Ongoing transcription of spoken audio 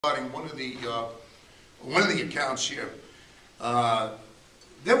Regarding one of the accounts here,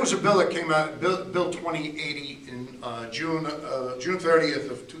 there was a bill that came out, Bill 2080, in June 30th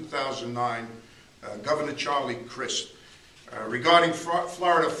of 2009, Governor Charlie Crist, regarding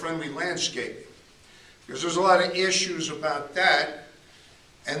Florida-friendly landscaping. Because there's a lot of issues about that,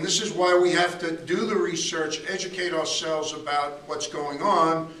 and this is why we have to do the research, educate ourselves about what's going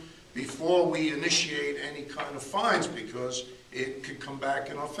on before we initiate any kind of fines, because it could come back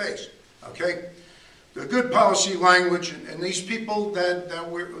in our face. Okay? The good policy language, and these people that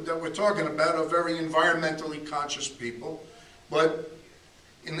we're talking about are very environmentally conscious people, but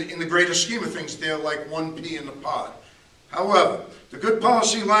in the greater scheme of things, they're like one pea in the pod. However, the good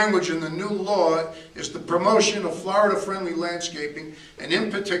policy language in the new law is the promotion of Florida-friendly landscaping, and in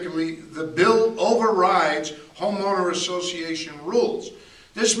particular, the bill overrides homeowner association rules.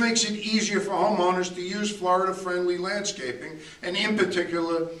 This makes it easier for homeowners to use Florida-friendly landscaping, and in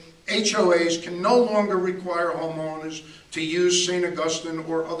particular, HOAs can no longer require homeowners to use St. Augustine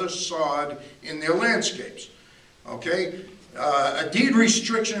or other sod in their landscapes. Okay? A deed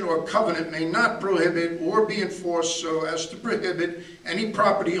restriction or covenant may not prohibit or be enforced so as to prohibit any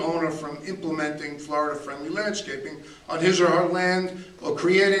property owner from implementing Florida-friendly landscaping on his or her land, or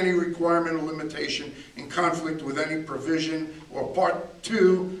create any requirement or limitation in conflict with any provision or Part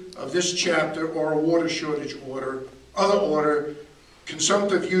 2 of this chapter, or a water shortage order, other order,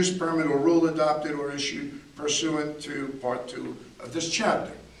 consumptive use permit or rule adopted or issued pursuant to Part 2 of this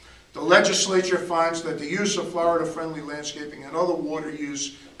chapter. The legislature finds that the use of Florida-friendly landscaping and other water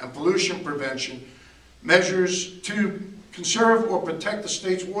use and pollution prevention measures to conserve or protect the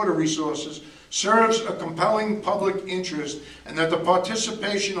state's water resources serves a compelling public interest, and that the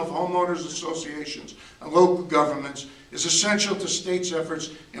participation of homeowners associations and local governments is essential to state's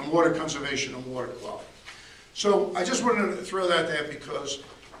efforts in water conservation and water quality. So I just wanted to throw that there, because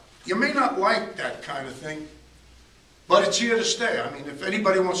you may not like that kind of thing, but it's here to stay. I mean, if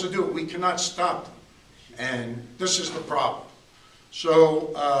anybody wants to do it, we cannot stop them. And this is the problem.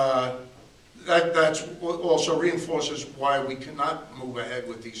 So that also reinforces why we cannot move ahead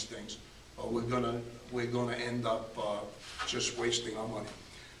with these things. We're gonna end up just wasting our money.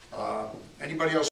 Anybody else?